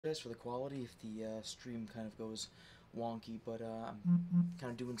For the quality if the stream kind of goes wonky, but I'm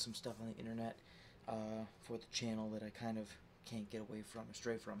kind of doing some stuff on the internet for the channel that I kind of can't get away from or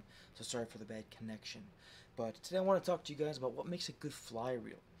stray from. So sorry for the bad connection. But today I want to talk to you guys about what makes a good fly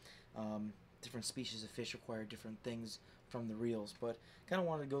reel. Different species of fish require different things from the reels, but kind of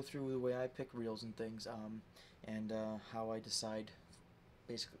wanted to go through the way I pick reels and things, and how I decide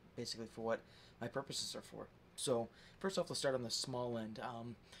basically for what my purposes are for. So first off, let's start on the small end.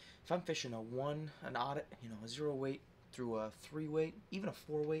 If I'm fishing an odd, a 0 weight through a 3 weight, even a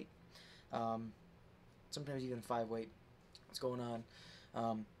 4 weight, um, sometimes even a 5 weight, what's going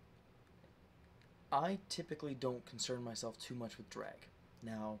on? I typically don't concern myself too much with drag.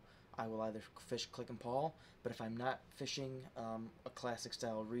 Now, I will either fish click and pawl, but if I'm not fishing a classic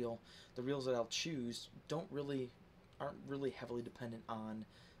style reel, the reels that I'll choose aren't really heavily dependent on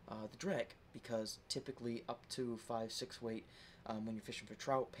the drag, because typically up to 5-6 weight, when you're fishing for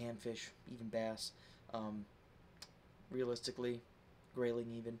trout, panfish, even bass, realistically, grayling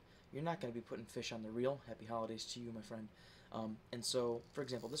even, you're not going to be putting fish on the reel. Happy holidays to you, my friend. And so, for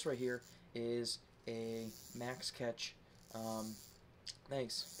example, this right here is a max catch.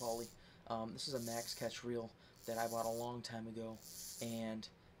 Thanks, Paulie. This is a max catch reel that I bought a long time ago, and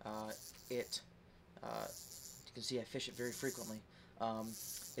you can see I fish it very frequently.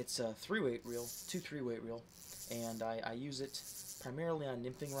 It's a 3-weight reel, 3-weight reel, and I use it primarily on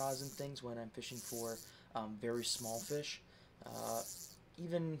nymphing rods and things when I'm fishing for very small fish.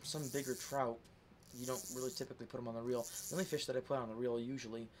 Even some bigger trout, you don't really typically put them on the reel. The only fish that I put on the reel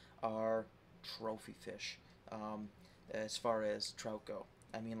usually are trophy fish, as far as trout go.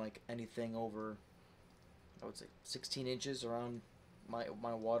 I mean, like anything over, I would say 16 inches around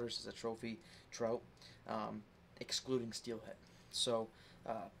my waters is a trophy trout, excluding steelhead. So,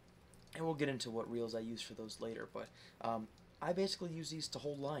 and we'll get into what reels I use for those later, but I basically use these to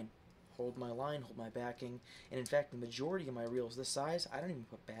hold my line, hold my backing, and in fact the majority of my reels this size, I don't even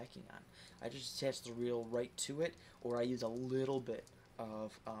put backing on. I just attach the reel right to it, or I use a little bit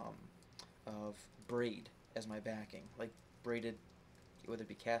of braid as my backing, like braided, whether it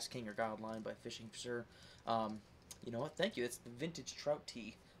be KASTKING or Godline by FISHINGSIR. You know what? Thank you. It's the vintage trout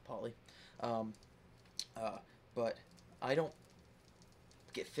tee, Polly. Um, but I don't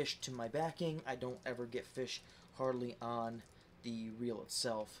get fish to my backing. I don't ever get fish hardly on the reel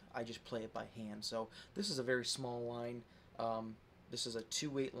itself. I just play it by hand. So this is a very small line. This is a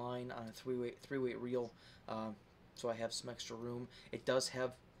 2-weight line on a 3-weight reel. So I have some extra room. It does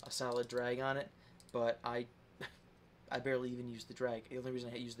have a solid drag on it, but I barely even use the drag. The only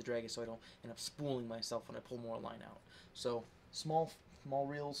reason I use the drag is so I don't end up spooling myself when I pull more line out. So small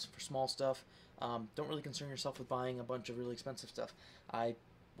reels for small stuff. Don't really concern yourself with buying a bunch of really expensive stuff. I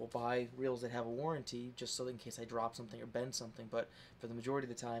will buy reels that have a warranty just so in case I drop something or bend something. But for the majority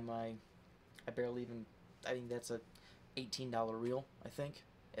of the time, I barely even. I think that's a $18 reel, I think,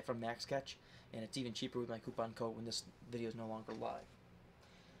 from Max Catch, and it's even cheaper with my coupon code when this video is no longer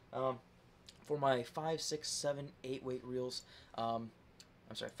live. For my 5, 6, 7, 8 weight reels, I'm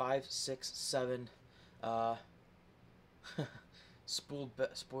sorry, 5, 6, 7, spooled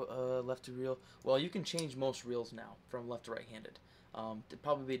left to reel. Well, you can change most reels now from left to right-handed. There'll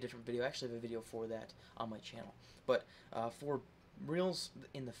probably be a different video. I actually have a video for that on my channel. But for reels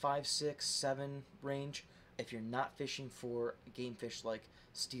in the 5, 6, 7 range, if you're not fishing for game fish like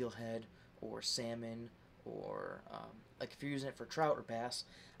steelhead or salmon, or like if you're using it for trout or bass,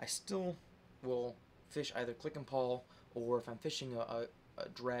 I still will fish either click and pawl, or if I'm fishing a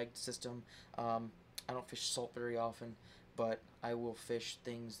dragged system, I don't fish salt very often, but I will fish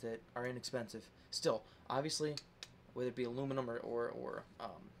things that are inexpensive. Still, obviously, whether it be aluminum or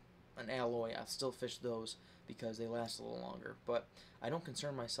an alloy, I still fish those because they last a little longer. But I don't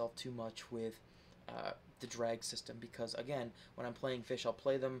concern myself too much with the drag system, because again, when I'm playing fish, I'll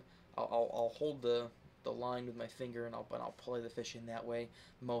play them. I'll hold the line with my finger, and I'll play the fish in that way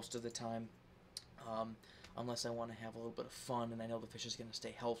most of the time. Unless I want to have a little bit of fun and I know the fish is going to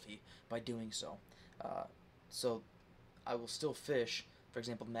stay healthy by doing so. So I will still fish, for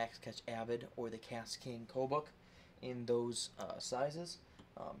example, Max Catch Avid or the KASTKING Kobuk in those sizes.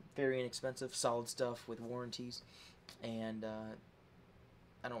 Very inexpensive, solid stuff with warranties, and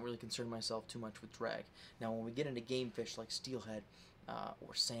I don't really concern myself too much with drag. Now, when we get into game fish like steelhead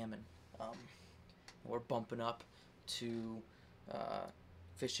or salmon, we're bumping up to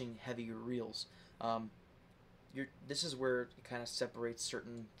fishing heavier reels. This is where it kind of separates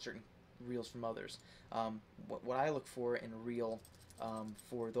certain reels from others. What I look for in a reel,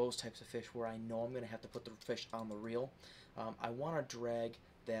 for those types of fish where I know I'm going to have to put the fish on the reel, I want a drag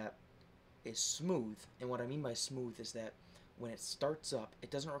that is smooth. And what I mean by smooth is that when it starts up,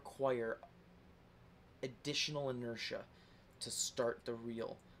 it doesn't require additional inertia to start the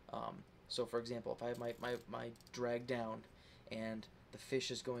reel. So for example, if I have my drag down and the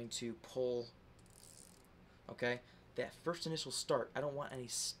fish is going to pull, okay, that first initial start, I don't want any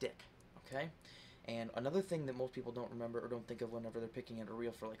stick, okay? And another thing that most people don't remember or don't think of whenever they're picking at a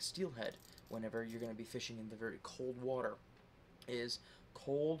reel for like steelhead, whenever you're going to be fishing in the very cold water, is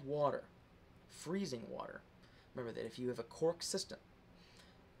cold water, freezing water. Remember that if you have a cork system,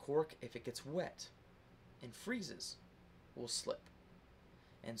 cork, if it gets wet and freezes, will slip.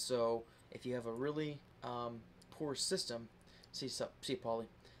 And so if you have a really poor system, see it, Polly,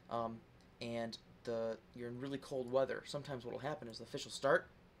 and you're in really cold weather, sometimes what will happen is the fish will start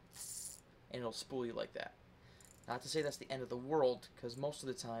and it'll spool you like that. Not to say that's the end of the world, because most of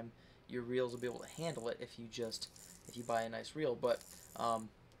the time your reels will be able to handle it if you buy a nice reel. But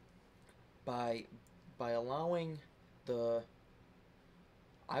by allowing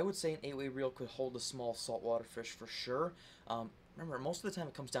I would say an 8-way reel could hold a small saltwater fish for sure. Remember, most of the time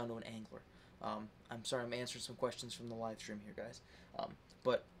it comes down to an angler. I'm sorry, I'm answering some questions from the live stream here, guys.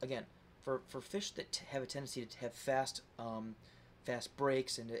 But again, for fish that have a tendency to have fast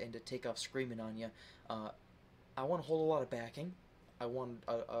breaks and to take off screaming on you, I want to hold a lot of backing. I want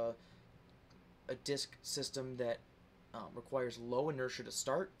a disc system that requires low inertia to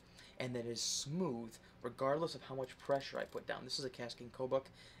start and that is smooth regardless of how much pressure I put down. This is a KASTKING Kobuk,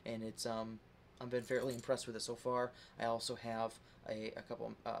 and it's I've been fairly impressed with it so far. I also have a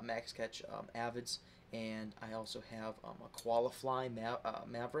couple Max Catch Avids, and I also have a Qualify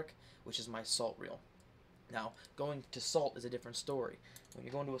Maverick, which is my salt reel. Now, going to salt is a different story. When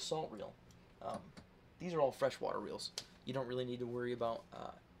you're going to a salt reel, these are all freshwater reels. You don't really need to worry about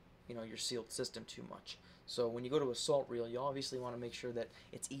your sealed system too much. So when you go to a salt reel, you obviously want to make sure that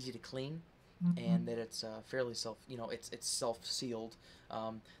it's easy to clean and that it's fairly it's self-sealed.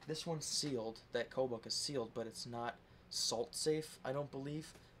 This one's sealed. That Kobuk is sealed, but it's not salt safe, I don't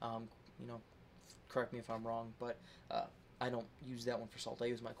believe. Correct me if I'm wrong, but I don't use that one for salt. I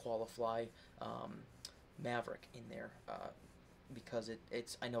use my Qualify Maverick in there because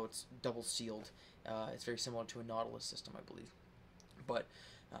I know it's double sealed. It's very similar to a Nautilus system, I believe. But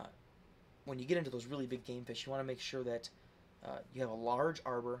when you get into those really big game fish, you want to make sure that you have a large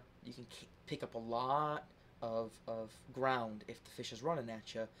arbor. You can pick up a lot of ground if the fish is running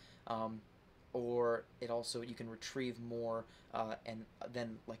at you, or you can retrieve more and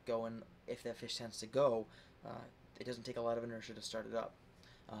then let go. And if that fish tends to go, it doesn't take a lot of inertia to start it up.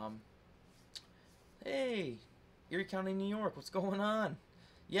 Hey, Erie County, New York, what's going on?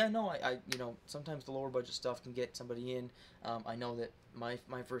 Yeah, no, I sometimes the lower budget stuff can get somebody in. I know that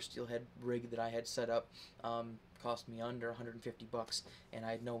my first steelhead rig that I had set up cost me under 150 bucks, and I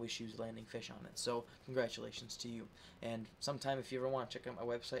had no issues landing fish on it. So congratulations to you. And sometime if you ever want to check out my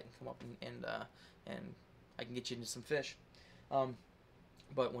website and come up and I can get you into some fish.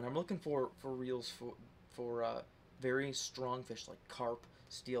 But when I'm looking for reels for very strong fish like carp,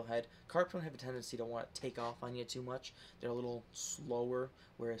 steelhead, carp don't have a tendency to want to take off on you too much. They're a little slower,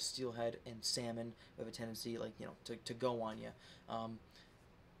 whereas steelhead and salmon have a tendency to go on you.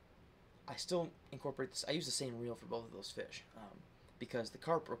 I still incorporate this. I use the same reel for both of those fish because the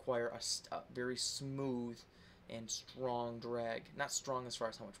carp require a very smooth and strong drag. Not strong as far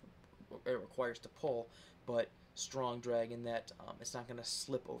as how much it requires to pull, but strong drag in that it's not going to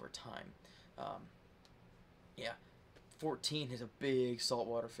slip over time. Yeah, 14 is a big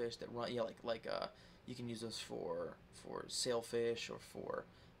saltwater fish that run. Yeah, you can use those for sailfish or for.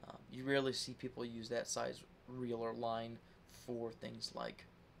 You rarely see people use that size reel or line for things like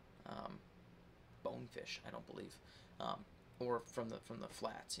bonefish, I don't believe, or from the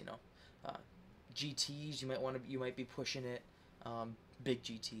flats. GTs you might be pushing it, big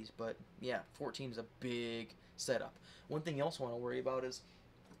GTs, but yeah, 14 is a big setup. One thing you also want to worry about is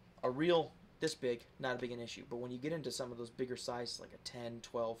a reel this big, not a big an issue, but when you get into some of those bigger sizes like a 10,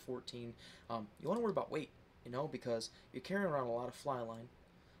 12, 14, you want to worry about weight, because you're carrying around a lot of fly line,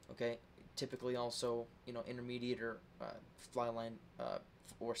 okay? Typically also, intermediate or fly line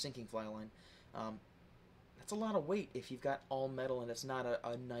or sinking fly line. That's a lot of weight if you've got all metal and it's not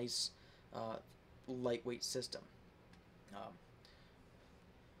a nice lightweight system.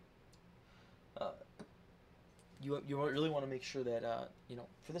 You really want to make sure that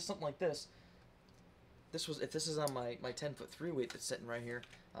for something like this, if this is on my 10-foot 3-weight that's sitting right here,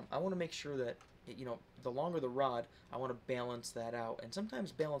 I want to make sure that the longer the rod, I want to balance that out. And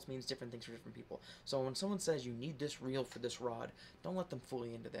sometimes balance means different things for different people. So when someone says you need this reel for this rod, don't let them fool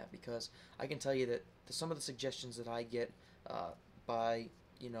you into that, because I can tell you that some of the suggestions that I get by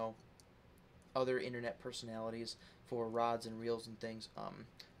other internet personalities for rods and reels and things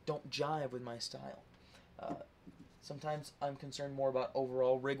don't jive with my style. Sometimes I'm concerned more about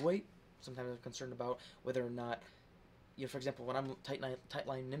overall rig weight. Sometimes I'm concerned about whether or not, for example, when I'm tight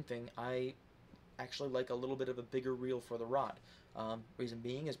line nymphing, I actually like a little bit of a bigger reel for the rod. Reason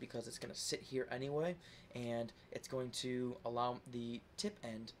being is because it's going to sit here anyway, and it's going to allow the tip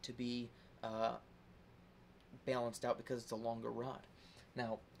end to be balanced out because it's a longer rod.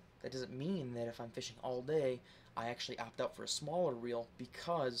 Now, that doesn't mean that if I'm fishing all day, I actually opt out for a smaller reel,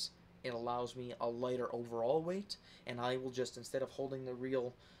 because it allows me a lighter overall weight, and I will just, instead of holding the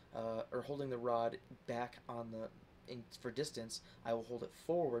reel or holding the rod back on for distance, I will hold it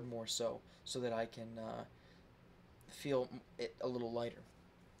forward more so that I can feel it a little lighter.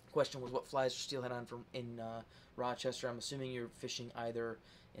 Question was, what flies are steelhead on in Rochester? I'm assuming you're fishing either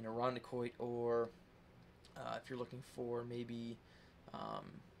in Irondequoit or if you're looking for maybe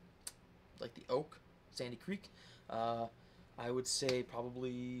like the Oak, Sandy Creek. I would say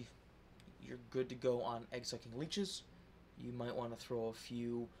probably you're good to go on egg-sucking leeches. You might want to throw a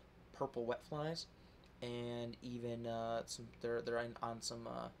few purple wet flies, and even they're on some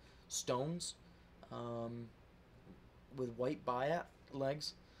stones with white biat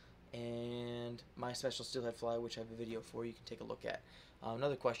legs, and my special steelhead fly, which I have a video for you can take a look at.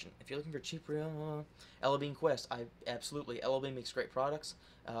 Another question: if you're looking for cheap reel, LL Bean Quest, absolutely. LL Bean makes great products,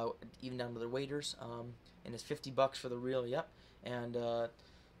 even down to their waders, and it's $50 for the reel. Yep, and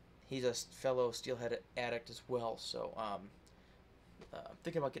he's a fellow steelhead addict as well. So I'm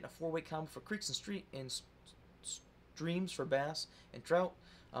thinking about getting a 4-weight combo for creeks and streams for bass and trout.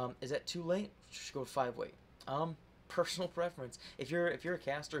 Is that too late? Should go 5-weight. Personal preference. If you're a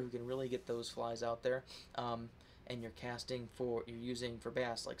caster who can really get those flies out there, and you're using for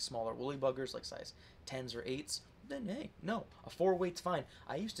bass like smaller woolly buggers like size 10s or 8s, then hey, no, a 4-weight's fine.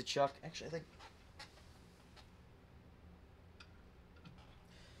 I used to chuck, actually I think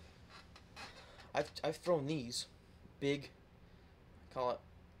I've thrown these big, I call it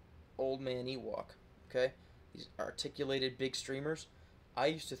old man Ewok, okay? These articulated big streamers. I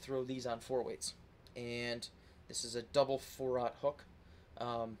used to throw these on 4-weights, and this is a double 4-aught hook.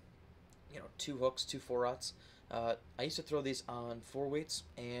 2 hooks, 2 4-aughts. I used to throw these on 4-weights,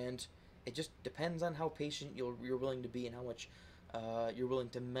 and it just depends on how patient you're willing to be and how much you're willing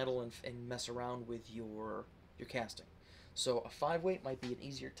to meddle and mess around with your casting. So a 5-weight might be an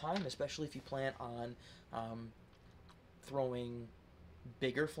easier time, especially if you plan on throwing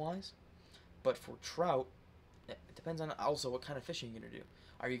bigger flies. But for trout, it depends on also what kind of fishing you're going to do.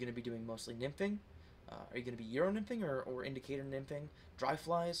 Are you going to be doing mostly nymphing? Are you going to be Euro nymphing or indicator nymphing? Dry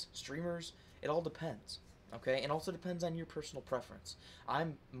flies, streamers? It all depends. Okay, and also depends on your personal preference. I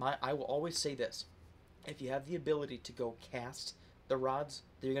will always say this: if you have the ability to go cast the rods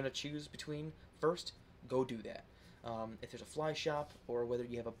that you're going to choose between first, go do that. If there's a fly shop, or whether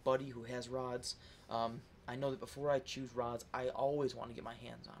you have a buddy who has rods, I know that before I choose rods, I always want to get my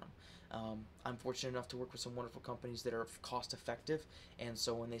hands on them. I'm fortunate enough to work with some wonderful companies that are cost effective, and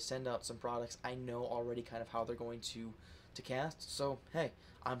so when they send out some products, I know already kind of how they're going to cast. So hey,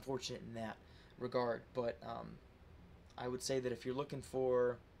 I'm fortunate in that regard. But I would say that if you're looking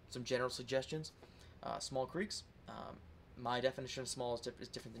for some general suggestions, small creeks. My definition of small is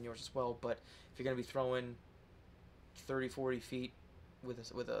different than yours as well. But if you're going to be throwing 30-40 feet with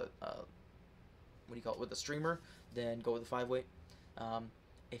a what do you call it, with a streamer, then go with a 5-weight.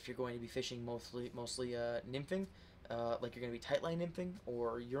 If you're going to be fishing mostly nymphing, like you're going to be tight line nymphing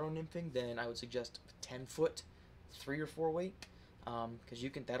or Euro nymphing, then I would suggest 10-foot 3 or 4-weight, because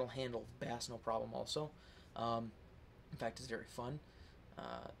that'll handle bass no problem also. In fact, it's very fun.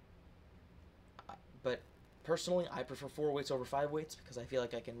 But personally, I prefer 4-weights over 5-weights because I feel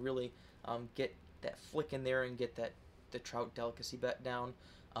like I can really get that flick in there and get the trout delicacy bet down.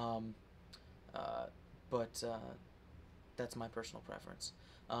 But that's my personal preference.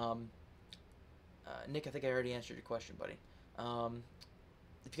 Nick, I think I already answered your question, buddy.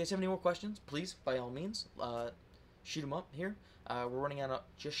 If you guys have any more questions, please, by all means, shoot them up here. We're running on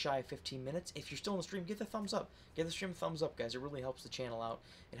just shy of 15 minutes. If you're still in the stream, give the thumbs up. Give the stream a thumbs up, guys. It really helps the channel out.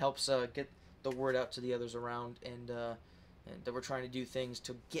 It helps get the word out to the others around, and that we're trying to do things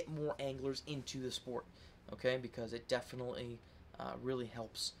to get more anglers into the sport, okay? Because it definitely really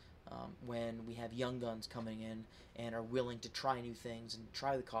helps when we have young guns coming in and are willing to try new things and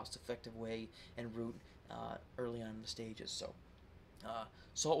try the cost-effective way and route early on in the stages. So,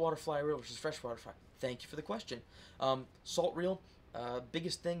 saltwater fly reel versus freshwater fly. Thank you for the question. Salt reel,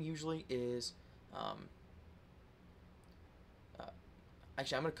 biggest thing usually is,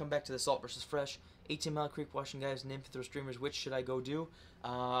 actually, I'm going to come back to the salt versus fresh. 18 Mile Creek, washing guys, nymph through streamers. Which should I go do?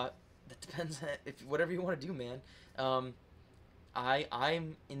 That depends if whatever you want to do, man. Um,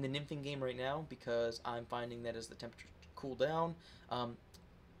 I'm in the nymphing game right now because I'm finding that as the temperatures cool down, um,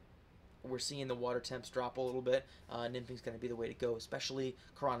 we're seeing the water temps drop a little bit. Nymphing's going to be the way to go, especially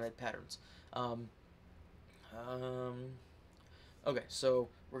chironid patterns. Um, um, okay, so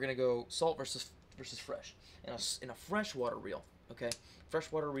we're going to go salt versus fresh. In a freshwater reel, okay,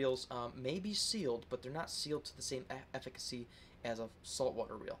 freshwater reels may be sealed, but they're not sealed to the same efficacy as a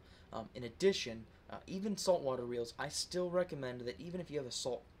saltwater reel. In addition, even saltwater reels, I still recommend that even if you have a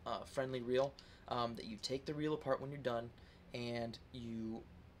salt friendly reel, that you take the reel apart when you're done and you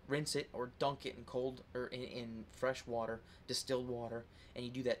rinse it or dunk it in cold or in fresh water, distilled water, and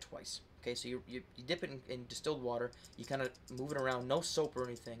you do that twice. Okay, so you dip it in distilled water, you kind of move it around, no soap or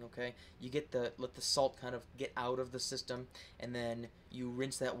anything, okay? You let the salt kind of get out of the system, and then you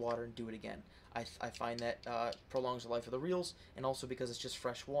rinse that water and do it again. I find that prolongs the life of the reels, and also because it's just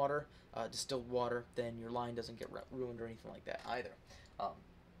fresh water, distilled water, then your line doesn't get ruined or anything like that either.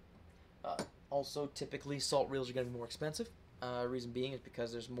 Also, typically salt reels are going to be more expensive. Reason being is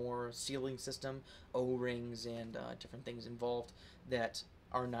because there's more sealing system, O-rings, and different things involved that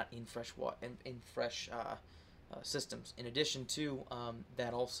are not in fresh systems. In addition to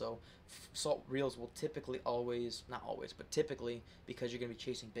that, also salt reels will typically not always, but typically, because you're going to be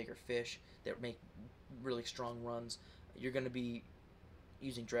chasing bigger fish that make really strong runs, you're going to be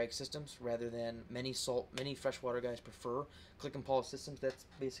using drag systems rather than many freshwater guys prefer click and pull systems. That's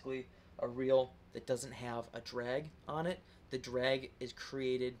basically a reel that doesn't have a drag on it. The drag is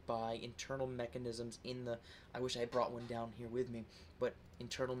created by internal mechanisms in the, I wish I brought one down here with me, but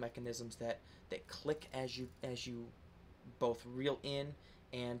internal mechanisms that click as you both reel in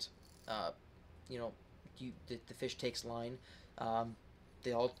and the fish takes line.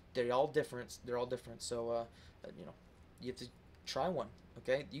 They're all different. So you have to try one.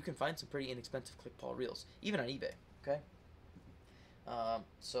 Okay, you can find some pretty inexpensive click pull reels even on eBay. Okay.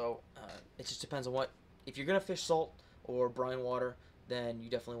 It just depends on if you're gonna fish salt or brine water, then you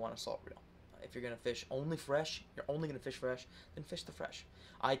definitely want a salt reel. If you're gonna fish only fresh, then fish the fresh.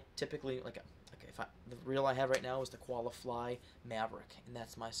 I typically the reel I have right now is the Qualifly Maverick, and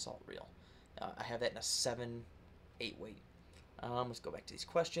that's my salt reel. I have that in a 7/8 weight. Let's go back to these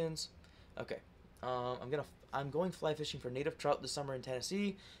questions. Okay. I'm going fly fishing for native trout this summer in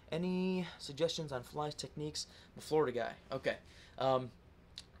Tennessee. Any suggestions on flies, techniques? I'm a Florida guy. Okay.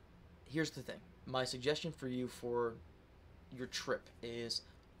 Here's the thing. My suggestion for you for your trip is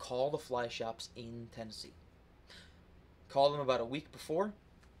call the fly shops in Tennessee. Call them about a week before,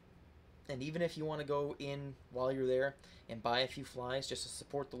 and even if you want to go in while you're there and buy a few flies just to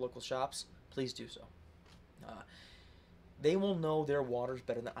support the local shops, please do so. They will know their waters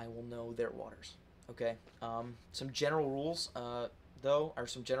better than I will know their waters. Okay. Some general rules, though, are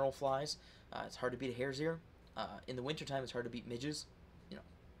some general flies. It's hard to beat a hare's ear. In the wintertime, it's hard to beat midges.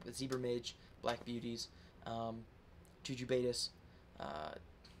 The zebra midge, black beauties, jujubatus.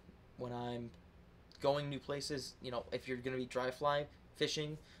 When I'm going new places, if you're going to be dry fly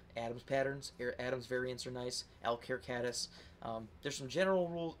fishing, Adams patterns, Adams variants are nice. Alcare there's some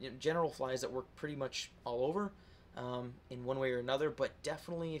general flies that work pretty much all over. In one way or another, but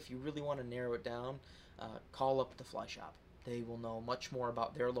definitely if you really want to narrow it down, call up the fly shop. They will know much more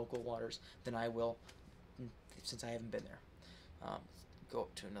about their local waters than I will, since I haven't been there. Go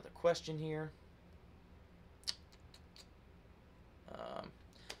up to another question here. I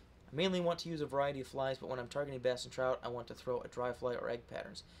mainly want to use a variety of flies, but when I'm targeting bass and trout, I want to throw a dry fly or egg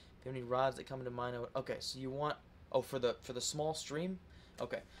patterns. If you have any rods that come into mind, okay, so you want, for the small stream.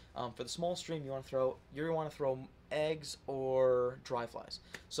 Okay, for the small stream, you want to throw eggs or dry flies.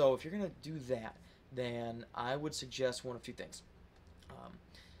 So if you're gonna do that, then I would suggest one of two things.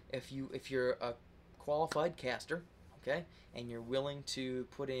 If you're a qualified caster, okay, and you're willing to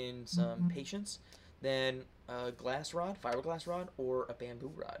put in some patience, then a glass rod, fiberglass rod, or a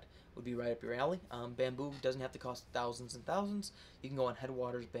bamboo rod would be right up your alley. Bamboo doesn't have to cost thousands and thousands. You can go on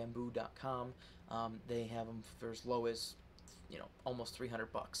headwatersbamboo.com. They have them for as low as almost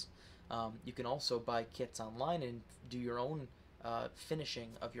 $300. You can also buy kits online and do your own finishing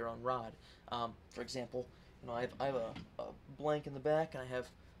of your own rod. For example, I have a blank in the back, and I have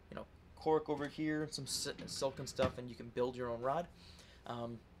cork over here and some silk and stuff, and you can build your own rod.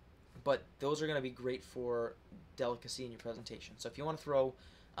 But those are going to be great for delicacy in your presentation. So if you want to throw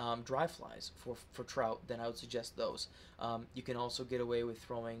dry flies for trout, then I would suggest those. You can also get away with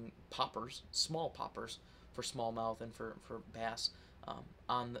throwing poppers, small poppers, for smallmouth and for bass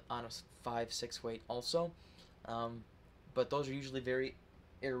on a 5/6 weight also. But those are usually very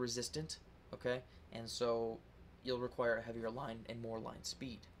air resistant, okay, and so you'll require a heavier line and more line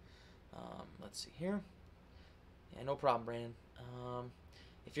speed. Let's see here. Yeah, no problem, Brandon.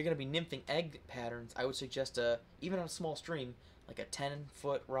 If you're going to be nymphing egg patterns, I would suggest, even on a small stream, like a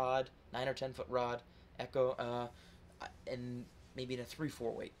 10-foot rod, 9 or 10-foot rod, echo, and maybe in a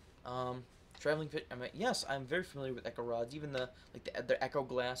 3/4 weight. Traveling fit. Yes, I'm very familiar with echo rods. Even the echo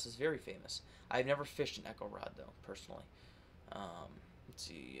glass is very famous. I've never fished an echo rod though, personally. Let's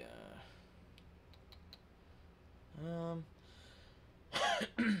see.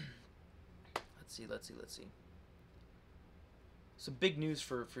 Let's see. Some big news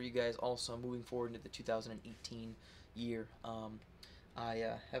for you guys also moving forward into the 2018 year.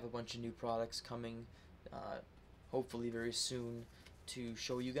 I have a bunch of new products coming, hopefully very soon, to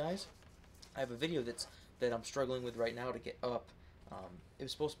show you guys. I have a video that I'm struggling with right now to get up. It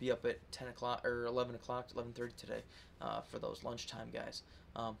was supposed to be up at 10 o'clock or 11 o'clock, 11:30 today, for those lunchtime guys.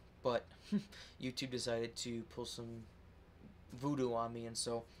 But YouTube decided to pull some voodoo on me, and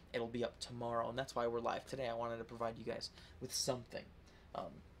so it'll be up tomorrow, and that's why we're live today. I wanted to provide you guys with something.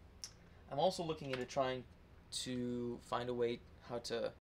 I'm also looking into trying to find a way how to